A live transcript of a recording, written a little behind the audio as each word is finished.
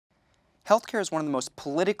Healthcare is one of the most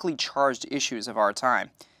politically charged issues of our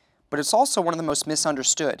time, but it's also one of the most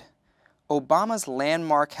misunderstood. Obama's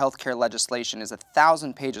landmark healthcare legislation is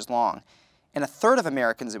 1,000 pages long, and a third of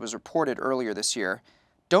Americans, it was reported earlier this year,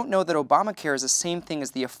 don't know that Obamacare is the same thing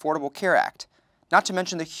as the Affordable Care Act, not to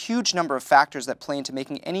mention the huge number of factors that play into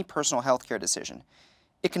making any personal healthcare decision.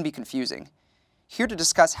 It can be confusing. Here to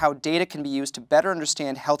discuss how data can be used to better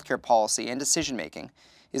understand healthcare policy and decision-making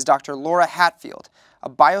is Dr. Laura Hatfield, a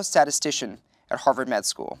biostatistician at Harvard Med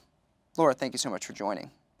School. Laura, thank you so much for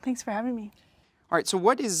joining. Thanks for having me. All right, so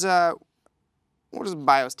what does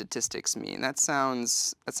biostatistics mean? That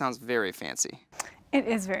sounds very fancy. It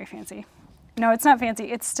is very fancy. No, it's not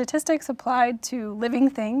fancy. It's statistics applied to living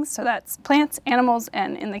things, so that's plants, animals,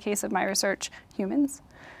 and in the case of my research, humans.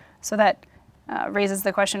 So that raises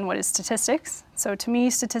the question, what is statistics? So to me,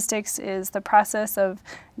 statistics is the process of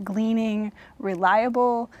gleaning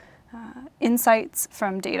reliable insights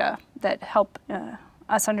from data that help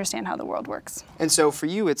us understand how the world works. And so for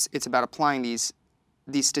you, it's about applying these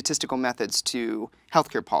statistical methods to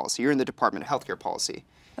healthcare policy. You're in the Department of Healthcare Policy.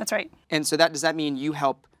 That's right. And so does that mean you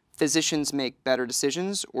help physicians make better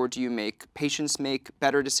decisions, or do you make patients make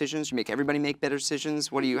better decisions? Do you make everybody make better decisions?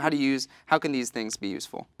 How can these things be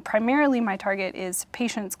useful? Primarily, my target is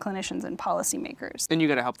patients, clinicians, and policymakers. Then you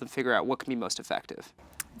got to help them figure out what can be most effective.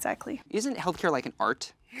 Exactly. Isn't healthcare like an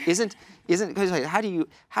art? Because how do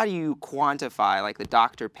you quantify like the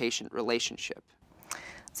doctor-patient relationship?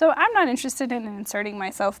 So I'm not interested in inserting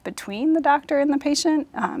myself between the doctor and the patient.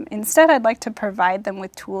 Instead, I'd like to provide them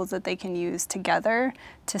with tools that they can use together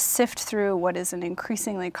to sift through what is an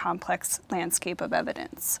increasingly complex landscape of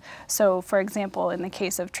evidence. So for example, in the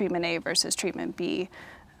case of treatment A versus treatment B,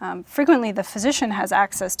 frequently the physician has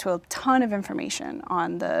access to a ton of information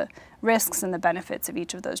on the risks and the benefits of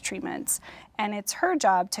each of those treatments. And it's her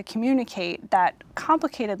job to communicate that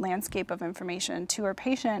complicated landscape of information to her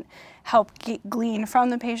patient, help glean from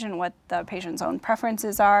the patient what the patient's own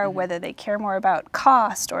preferences are, whether they care more about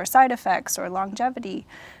cost or side effects or longevity.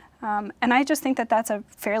 And I just think that that's a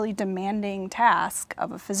fairly demanding task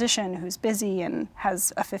of a physician who's busy and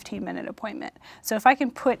has a 15-minute appointment. So if I can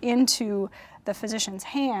put into the physician's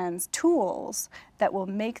hands tools that will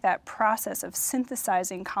make that process of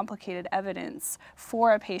synthesizing complicated evidence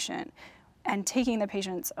for a patient and taking the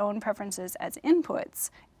patient's own preferences as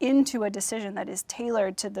inputs into a decision that is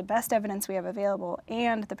tailored to the best evidence we have available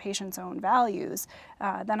and the patient's own values,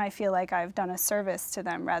 then I feel like I've done a service to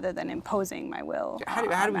them rather than imposing my will. How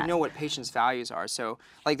do we know what patients' values are? So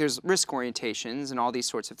like there's risk orientations and all these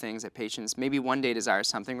sorts of things that patients maybe one day desire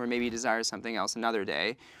something or maybe desire something else another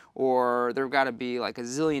day, or there've got to be like a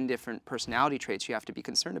zillion different personality traits you have to be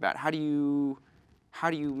concerned about. How do you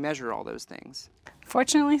measure all those things?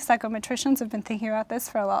 Fortunately, psychometricians have been thinking about this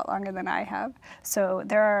for a lot longer than I have. So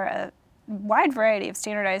there are a wide variety of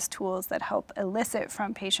standardized tools that help elicit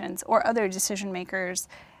from patients or other decision makers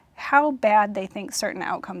how bad they think certain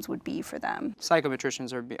outcomes would be for them.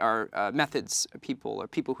 Psychometricians are methods people, or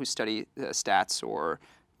people who study stats or...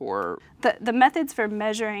 The methods for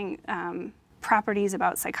measuring properties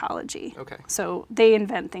about psychology. Okay. So they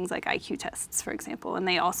invent things like IQ tests, for example, and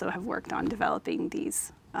they also have worked on developing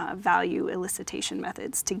these value elicitation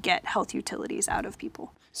methods to get health utilities out of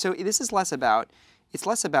people. So this is less about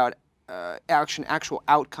actual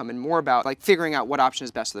outcome and more about like figuring out what option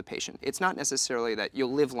is best for the patient. It's not necessarily that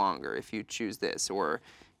you'll live longer if you choose this, or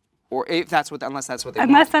if that's what, unless that's what they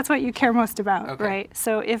want. Unless that's what you care most about, okay. Right?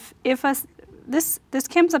 So this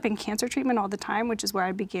comes up in cancer treatment all the time, which is where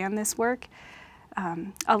I began this work.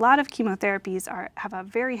 A lot of chemotherapies have a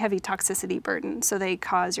very heavy toxicity burden, so they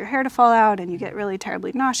cause your hair to fall out and you get really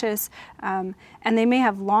terribly nauseous, and they may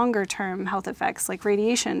have longer-term health effects, like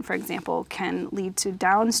radiation, for example, can lead to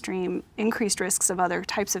downstream increased risks of other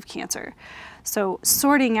types of cancer. So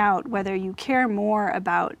sorting out whether you care more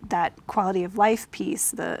about that quality of life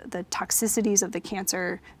piece, the toxicities of the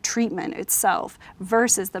cancer treatment itself,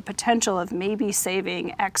 versus the potential of maybe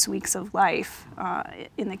saving X weeks of life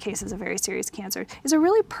in the cases of very serious cancer, is a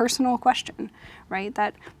really personal question, right?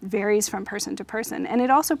 That varies from person to person. And it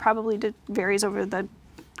also probably varies over the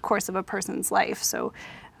course of a person's life. So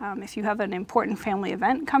if you have an important family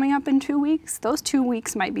event coming up in 2 weeks, those 2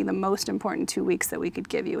 weeks might be the most important 2 weeks that we could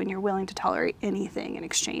give you, and you're willing to tolerate anything in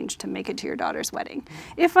exchange to make it to your daughter's wedding.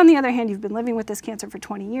 If, on the other hand, you've been living with this cancer for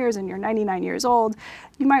 20 years and you're 99 years old,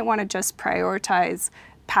 you might want to just prioritize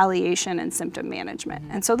palliation and symptom management.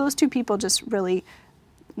 And so those two people just really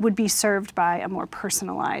would be served by a more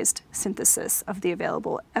personalized synthesis of the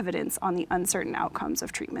available evidence on the uncertain outcomes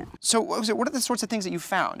of treatment. So what are the sorts of things that you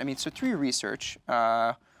found? I mean, so through your research,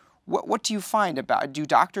 What do you find about, do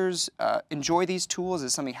doctors enjoy these tools?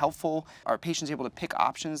 Is something helpful? Are patients able to pick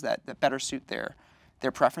options that better suit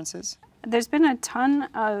their preferences? There's been a ton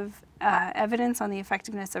of evidence on the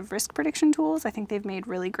effectiveness of risk prediction tools. I think they've made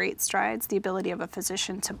really great strides. The ability of a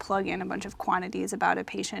physician to plug in a bunch of quantities about a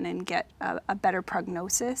patient and get a better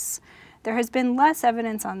prognosis. There has been less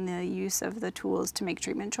evidence on the use of the tools to make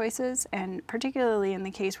treatment choices, and particularly in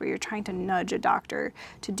the case where you're trying to nudge a doctor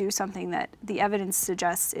to do something that the evidence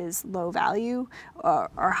suggests is low value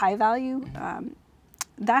or high value.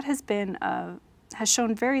 That has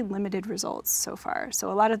shown very limited results so far.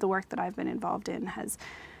 So a lot of the work that I've been involved in has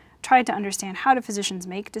tried to understand how do physicians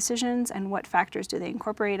make decisions and what factors do they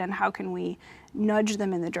incorporate and how can we nudge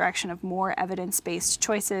them in the direction of more evidence-based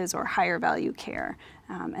choices or higher value care.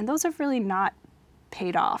 And those have really not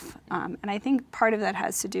paid off. And I think part of that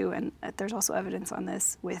has to do, and there's also evidence on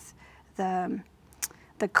this, with the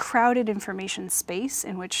crowded information space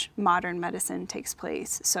in which modern medicine takes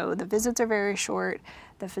place. So the visits are very short,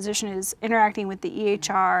 the physician is interacting with the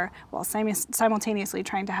EHR while simultaneously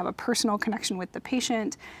trying to have a personal connection with the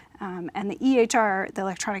patient, and the EHR, the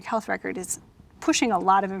electronic health record, is pushing a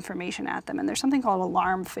lot of information at them, and there's something called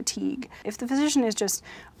alarm fatigue. If the physician is just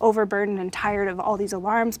overburdened and tired of all these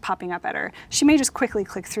alarms popping up at her, she may just quickly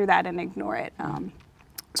click through that and ignore it.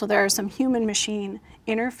 So there are some human-machine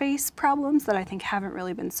interface problems that I think haven't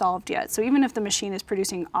really been solved yet. So even if the machine is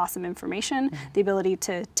producing awesome information, the ability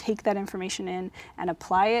to take that information in and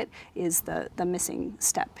apply it is the missing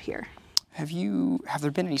step here. Have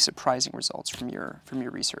there been any surprising results from your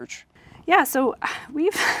research? Yeah, so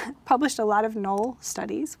we've published a lot of null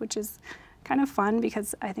studies, which is kind of fun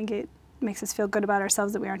because I think it makes us feel good about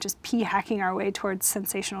ourselves that we aren't just hacking our way towards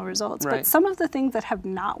sensational results. Right. But some of the things that have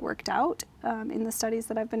not worked out in the studies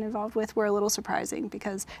that I've been involved with were a little surprising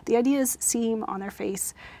because the ideas seem on their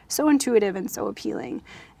face so intuitive and so appealing.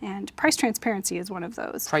 And price transparency is one of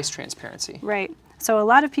those. Price transparency. Right. So a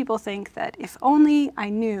lot of people think that if only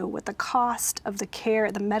I knew what the cost of the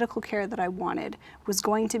care, the medical care that I wanted was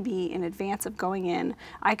going to be in advance of going in,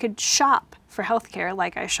 I could shop for healthcare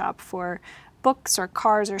like I shop for books or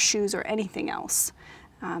cars or shoes or anything else.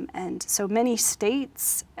 And so many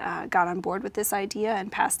states got on board with this idea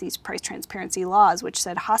and passed these price transparency laws, which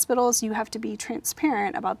said hospitals, you have to be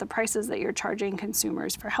transparent about the prices that you're charging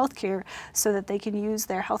consumers for healthcare so that they can use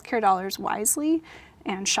their healthcare dollars wisely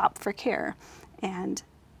and shop for care. And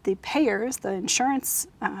the payers, the insurance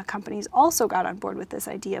companies, also got on board with this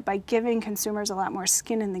idea by giving consumers a lot more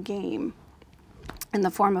skin in the game in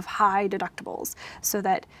the form of high deductibles so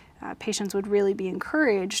that patients would really be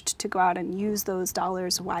encouraged to go out and use those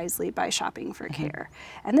dollars wisely by shopping for care.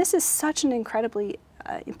 And this is such an incredibly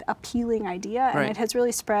appealing idea, and it has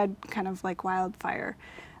really spread kind of like wildfire.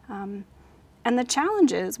 And the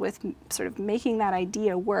challenges with sort of making that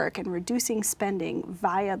idea work and reducing spending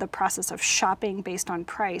via the process of shopping based on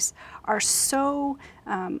price are so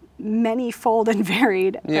many-fold and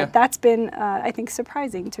varied that that's been, I think,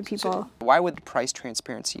 surprising to people. So why would price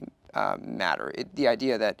transparency matter? The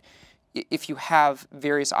idea that if you have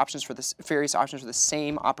various options for the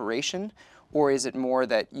same operation, or is it more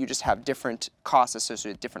that you just have different costs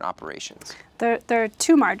associated with different operations? There are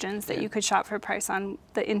two margins that you could shop for price on,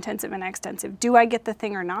 the intensive and extensive. Do I get the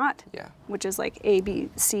thing or not? Which is like A, B,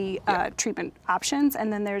 C treatment options.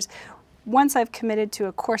 And then there's, once I've committed to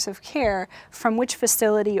a course of care, from which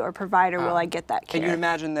facility or provider will I get that care? Can you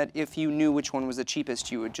imagine that if you knew which one was the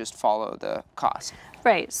cheapest, you would just follow the cost?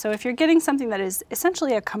 Right, so if you're getting something that is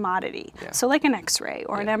essentially a commodity, so like an X-ray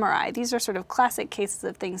or an MRI, these are sort of classic cases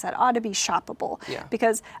of things that ought to be shoppable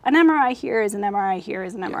because an MRI here is an MRI here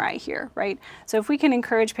is an MRI here, right? So if we can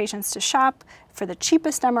encourage patients to shop for the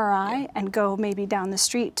cheapest MRI and go maybe down the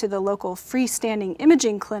street to the local freestanding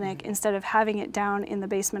imaging clinic instead of having it down in the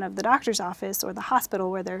basement of the doctor's office or the hospital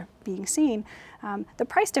where they're being seen, the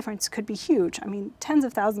price difference could be huge. I mean, tens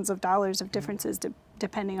of thousands of dollars of differences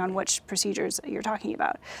depending on which procedures you're talking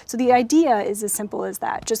about. So the idea is as simple as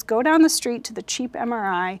that. Just go down the street to the cheap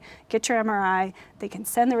MRI, get your MRI, they can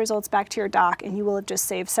send the results back to your doc, and you will have just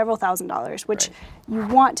saved several $1,000s, which you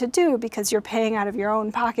want to do because you're paying out of your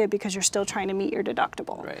own pocket because you're still trying to meet your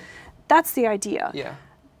deductible. That's the idea.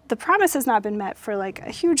 The promise has not been met for like a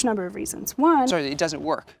huge number of reasons. One, sorry, it doesn't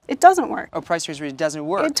work. It doesn't work. Oh, price transparency doesn't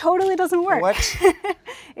work. It totally doesn't work. What?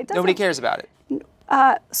 It doesn't. Nobody cares about it.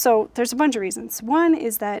 So there's a bunch of reasons. One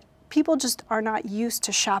is that people just are not used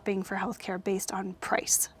to shopping for healthcare based on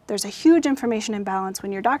price. There's a huge information imbalance.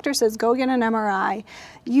 When your doctor says, go get an MRI,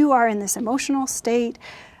 you are in this emotional state.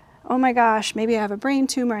 Oh my gosh, maybe I have a brain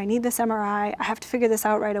tumor, I need this MRI, I have to figure this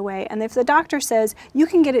out right away. And if the doctor says, you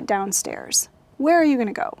can get it downstairs, where are you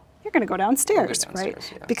gonna go? you're going to go downstairs,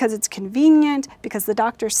 right? Yeah. Because it's convenient, because the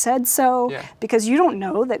doctor said so, Yeah. because you don't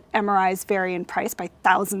know that MRIs vary in price by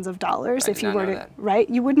thousands of dollars if you were to, that. right?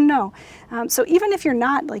 You wouldn't know. So even if you're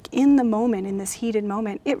not like in the moment, in this heated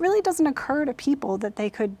moment, it really doesn't occur to people that they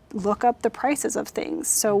could look up the prices of things.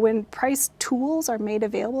 So when price tools are made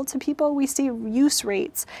available to people, we see use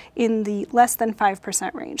rates in the less than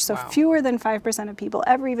 5% range. So fewer than 5% of people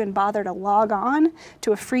ever even bother to log on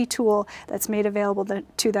to a free tool that's made available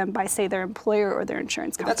to them by, say, their employer or their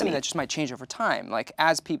insurance company. But that's something that just might change over time. Like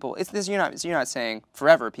as people, you're not saying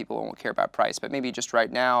forever people won't care about price, but maybe just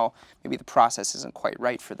right now, maybe the process isn't quite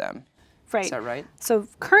right for them. Right. Is that right? So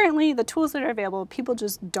currently, the tools that are available, people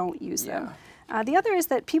just don't use them. The other is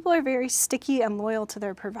that people are very sticky and loyal to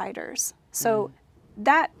their providers. So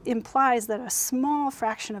that implies that a small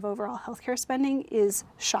fraction of overall healthcare spending is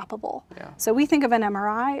shoppable. So we think of an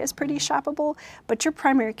MRI as pretty shoppable, but your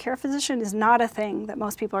primary care physician is not a thing that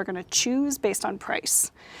most people are going to choose based on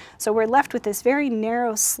price. So we're left with this very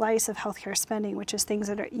narrow slice of healthcare spending, which is things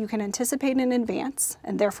that you can anticipate in advance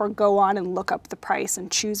and therefore go on and look up the price and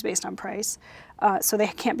choose based on price. So they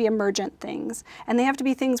can't be emergent things. And they have to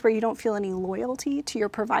be things where you don't feel any loyalty to your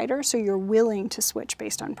provider, so you're willing to switch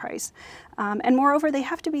based on price. And moreover, they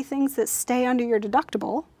have to be things that stay under your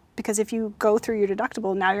deductible, because if you go through your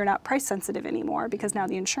deductible, now you're not price sensitive anymore, because now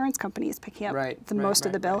the insurance company is picking up most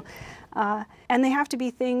of the bill. And they have to be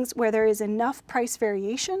things where there is enough price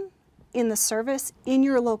variation in the service in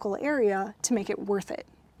your local area to make it worth it.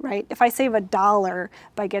 Right? If I save $1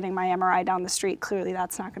 by getting my MRI down the street, clearly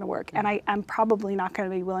that's not going to work. And I'm probably not going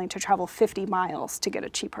to be willing to travel 50 miles to get a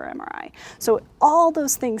cheaper MRI. So all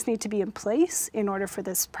those things need to be in place in order for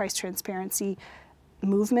this price transparency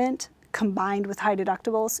movement combined with high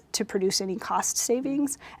deductibles to produce any cost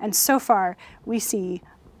savings. And so far, we see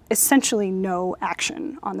essentially no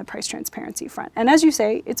action on the price transparency front. And as you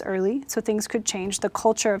say, it's early, so things could change. The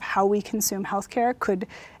culture of how we consume healthcare could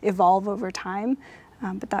evolve over time.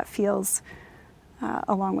 But that feels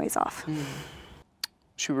a long ways off.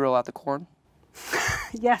 Should we roll out the corn?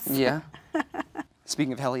 Yes. Yeah.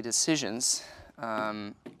 Speaking of healthy decisions,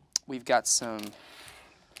 we've got some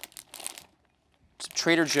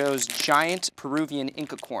Trader Joe's giant Peruvian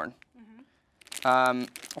Inca corn. Well,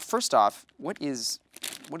 first off, what is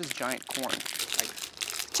giant corn?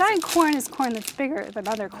 Giant corn is corn that's bigger than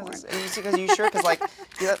other corn. Are you sure? Because like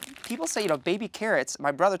people say, baby carrots.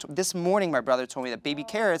 This morning, my brother told me that baby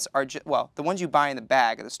carrots are the ones you buy in the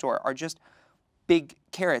bag at the store are just big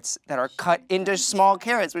carrots that are cut into small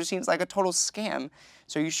carrots, which seems like a total scam.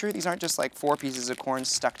 So are you sure these aren't just like 4 pieces of corn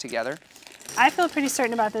stuck together? I feel pretty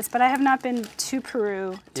certain about this, but I have not been to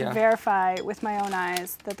Peru to verify with my own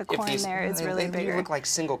eyes that the corn there is really bigger. They look like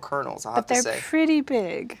single kernels, I'll have to say. But they're pretty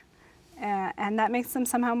big. And that makes them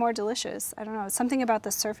somehow more delicious. I don't know, something about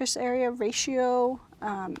the surface area ratio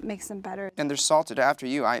makes them better. And they're salted after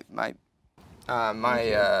you.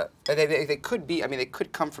 They could be. I mean, they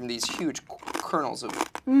could come from these huge kernels of.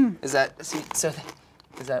 Is that? See, so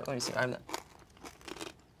is that? Let me see. I'm not.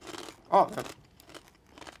 Oh,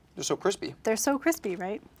 they're so crispy. They're so crispy,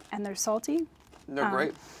 right? And they're salty. They're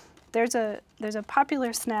great. There's a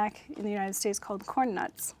popular snack in the United States called corn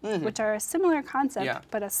nuts, which are a similar concept,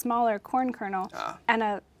 but a smaller corn kernel and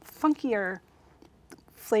a funkier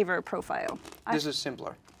flavor profile. This is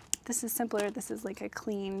simpler. This is simpler. This is like a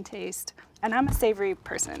clean taste. And I'm a savory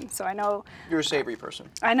person, so I know... You're a savory person.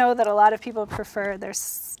 I know that a lot of people prefer their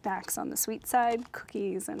snacks on the sweet side,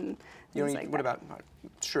 cookies and things like that. What about,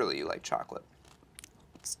 surely you like chocolate?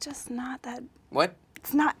 It's just not that... What?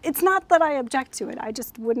 It's not that I object to it. I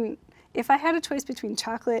just wouldn't. If I had a choice between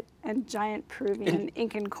chocolate and giant Peruvian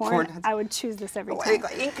Incan corn, I would choose this every time.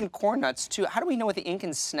 Incan corn nuts too. How do we know what the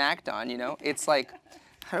Incans snacked on? It's like,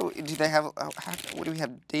 do they have? What do we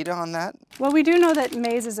have data on that? Well, we do know that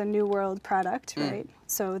maize is a New World product, right?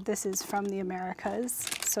 So this is from the Americas.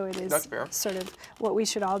 So it is sort of what we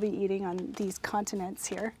should all be eating on these continents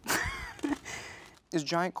here. Is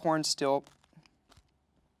giant corn still?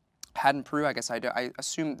 Had in Peru, I guess I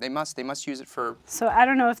assume they must use it for... So I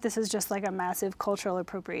don't know if this is just like a massive cultural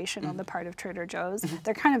appropriation on the part of Trader Joe's.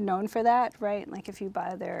 They're kind of known for that, right? Like if you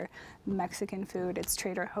buy their Mexican food, it's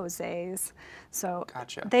Trader Jose's. So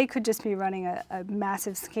they could just be running a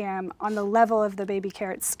massive scam on the level of the baby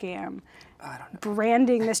carrot scam. I don't know.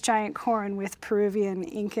 Branding this giant corn with Peruvian,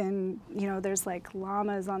 Incan, there's like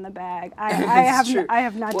llamas on the bag. I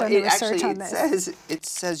have not done the research on this. It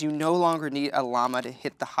says you no longer need a llama to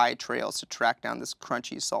hit the high trails to track down this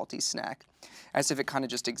crunchy, salty snack. As if it kind of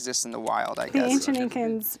just exists in the wild, I guess. The ancient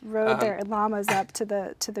Incans rode their llamas up to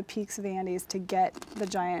the peaks of the Andes to get the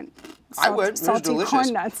giant salty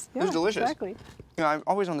corn nuts. It was delicious. Exactly. You know, I'm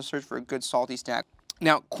always on the search for a good salty snack.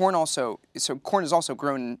 Now, corn is also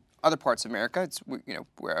grown in other parts of America. It's, you know,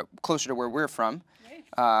 we're closer to where we're from.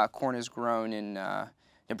 Corn is grown in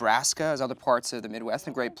Nebraska, as other parts of the Midwest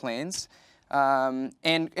and Great Plains.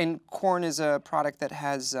 And corn is a product that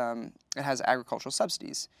has agricultural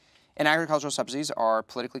subsidies. And agricultural subsidies are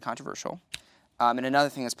politically controversial. And another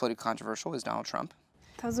thing that's politically controversial is Donald Trump.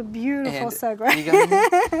 That was a beautiful segue. You got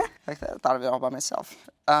me? Like that, I thought of it all by myself.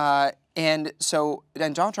 And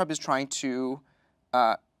Donald Trump is trying to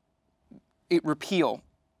repeal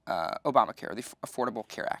Obamacare, the Affordable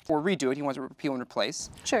Care Act, or redo it. He wants to repeal and replace.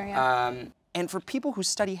 Sure, yeah. And for people who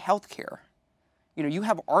study healthcare, you know, you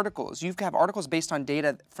have articles. You have articles based on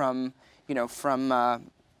data from, you know, from the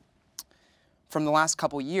last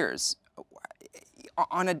couple years.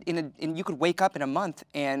 And you could wake up in a month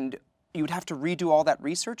and you would have to redo all that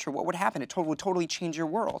research, or what would happen? It would totally change your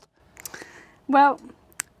world. Well,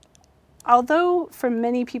 although for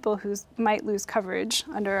many people who might lose coverage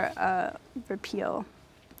under a repeal,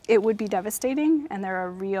 it would be devastating, and there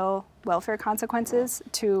are real welfare consequences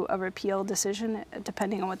to a repeal decision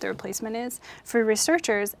depending on what the replacement is. For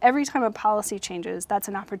researchers, every time a policy changes, that's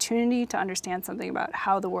an opportunity to understand something about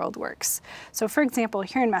how the world works. So for example,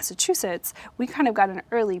 here in Massachusetts, we kind of got an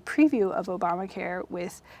early preview of Obamacare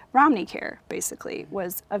with Romney Care, basically. It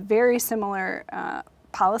was a very similar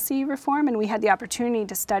policy reform, and we had the opportunity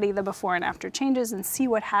to study the before and after changes and see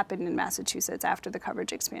what happened in Massachusetts after the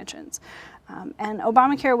coverage expansions. And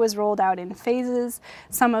Obamacare was rolled out in phases.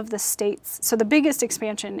 Some of the states, so the biggest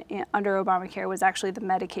expansion under Obamacare was actually the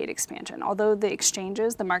Medicaid expansion. Although the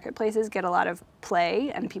exchanges, the marketplaces, get a lot of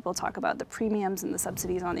play and people talk about the premiums and the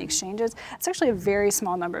subsidies on the exchanges, it's actually a very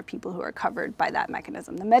small number of people who are covered by that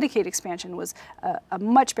mechanism. The Medicaid expansion was a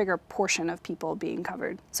much bigger portion of people being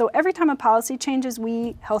covered. So every time a policy changes,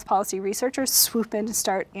 we health policy researchers swoop in and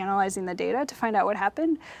start analyzing the data to find out what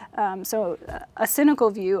happened. So a cynical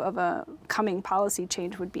view of a coming policy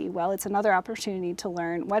change would be, well, it's another opportunity to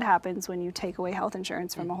learn what happens when you take away health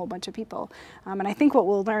insurance from a whole bunch of people. And I think what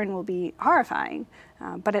we'll learn will be horrifying,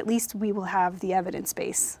 but at least we will have the evidence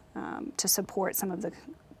base to support some of the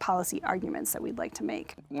policy arguments that we'd like to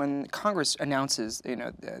make. When Congress announces, you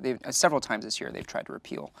know, several times this year they've tried to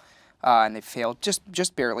repeal, and they failed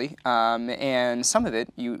just barely. And some of it,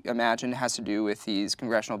 you imagine, has to do with these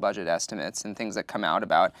congressional budget estimates and things that come out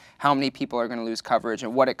about how many people are going to lose coverage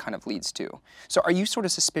and what it kind of leads to. So are you sort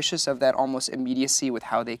of suspicious of that almost immediacy with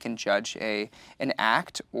how they can judge an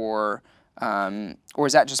act, or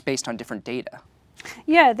is that just based on different data?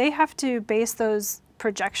 Yeah, they have to base those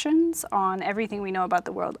projections on everything we know about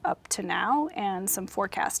the world up to now and some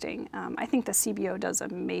forecasting. I think the CBO does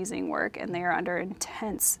amazing work, and they are under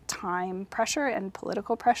intense time pressure and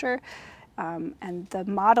political pressure. And the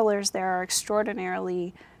modelers there are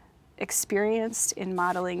extraordinarily experienced in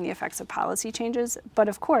modeling the effects of policy changes. But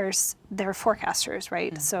of course, they're forecasters,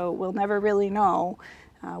 right? Mm-hmm. So we'll never really know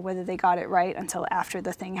whether they got it right until after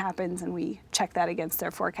the thing happens and we check that against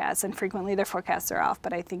their forecasts. And frequently their forecasts are off,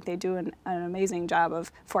 but I think they do an amazing job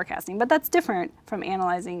of forecasting. But that's different from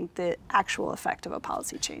analyzing the actual effect of a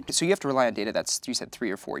policy change. So you have to rely on data that's, you said,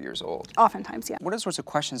 3 or 4 years old. Oftentimes, yeah. What are the sorts of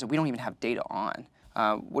questions that we don't even have data on?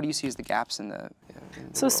 What do you see as the gaps in the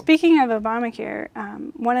So world? Speaking of Obamacare,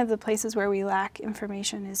 one of the places where we lack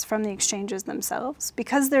information is from the exchanges themselves,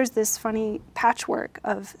 because there's this funny patchwork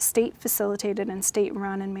of state-facilitated and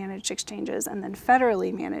state-run and managed exchanges, and then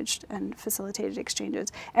federally managed and facilitated exchanges,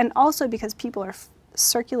 and also because people are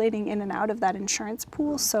circulating in and out of that insurance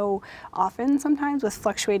pool so often sometimes with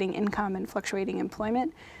fluctuating income and fluctuating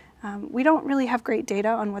employment. We don't really have great data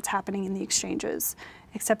on what's happening in the exchanges,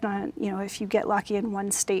 except on, you know, if you get lucky and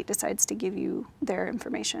one state decides to give you their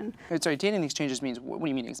information. Sorry, data in the exchanges means, what do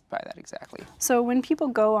you mean by that exactly? So when people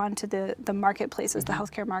go onto the marketplaces, the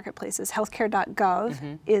healthcare marketplaces,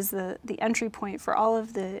 healthcare.gov is the entry point for all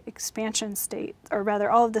of the expansion states, or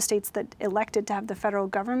rather all of the states that elected to have the federal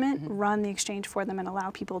government run the exchange for them and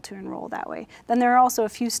allow people to enroll that way. Then there are also a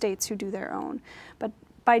few states who do their own. But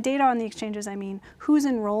by data on the exchanges, I mean who's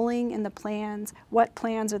enrolling in the plans, what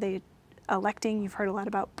plans are they electing. You've heard a lot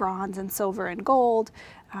about bronze and silver and gold,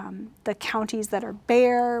 the counties that are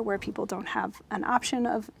bare, where people don't have an option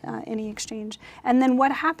of any exchange, and then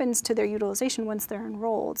what happens to their utilization once they're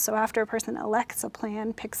enrolled. So after a person elects a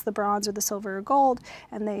plan, picks the bronze or the silver or gold,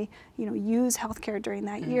 and they use healthcare during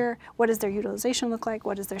that year, what does their utilization look like?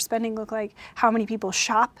 What does their spending look like? How many people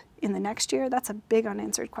shop in the next year? That's a big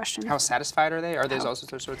unanswered question. How satisfied are they? Are those also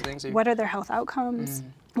those sorts of things? What are their health outcomes?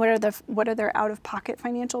 What are their out-of-pocket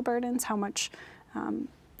financial burdens? How much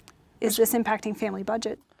is this impacting family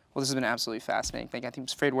budget? Well, this has been absolutely fascinating. I think I'm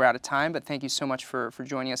afraid we're out of time, but thank you so much for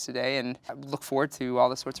joining us today, and I look forward to all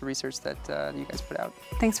the sorts of research that you guys put out.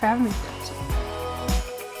 Thanks for having me.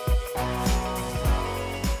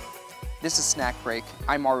 This is Snack Break.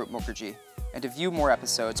 I'm Aroop Mukharji, and to view more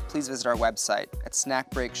episodes, please visit our website at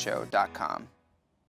snackbreakshow.com.